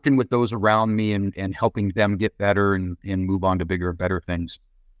 working with those around me and helping them get better and move on to bigger and better things.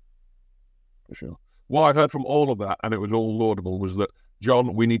 For sure. What I heard from all of that, and it was all laudable, was that,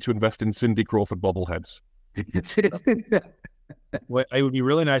 John, we need to invest in Cindy Crawford bobbleheads. Well, it would be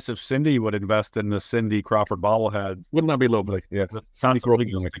really nice if Cindy would invest in the Cindy Crawford bobblehead. Wouldn't that be lovely? Yeah. Cindy Crawford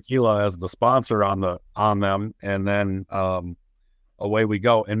Tequila as the sponsor on them, and then away we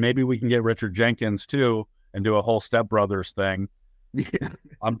go. And maybe we can get Richard Jenkins too and do a whole Step Brothers thing. Yeah.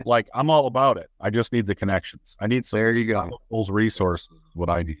 I'm all about it. I just need the connections. I need some. There you go. Those resources. What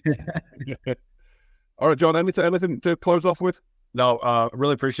I need. All right, John. Anything to close off with? No.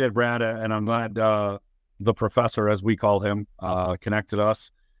 Really appreciate it, Brad, and I'm glad the professor, as we call him, connected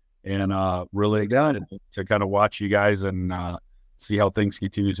us. and really excited to kind of watch you guys and see how things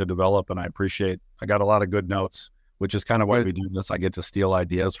continue to develop. And I got a lot of good notes, which is kind of why we do this. I get to steal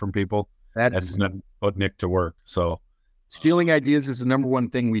ideas from people and then put Nick to work. So stealing ideas is the number one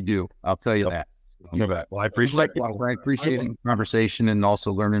thing we do. I'll tell you that. Well, I appreciate the conversation and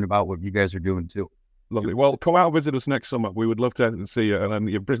also learning about what you guys are doing too. Lovely. Well, come out and visit us next summer. We would love to see you, and then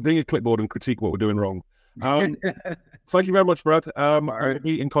you bring your clipboard and critique what we're doing wrong. Thank you very much, Brad. We'll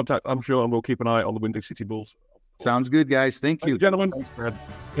be in contact, I'm sure, and we'll keep an eye on the Windy City Bulls. Sounds good, guys. Thank you, gentlemen. Thanks, Brad.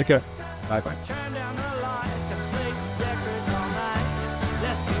 Take care. Bye.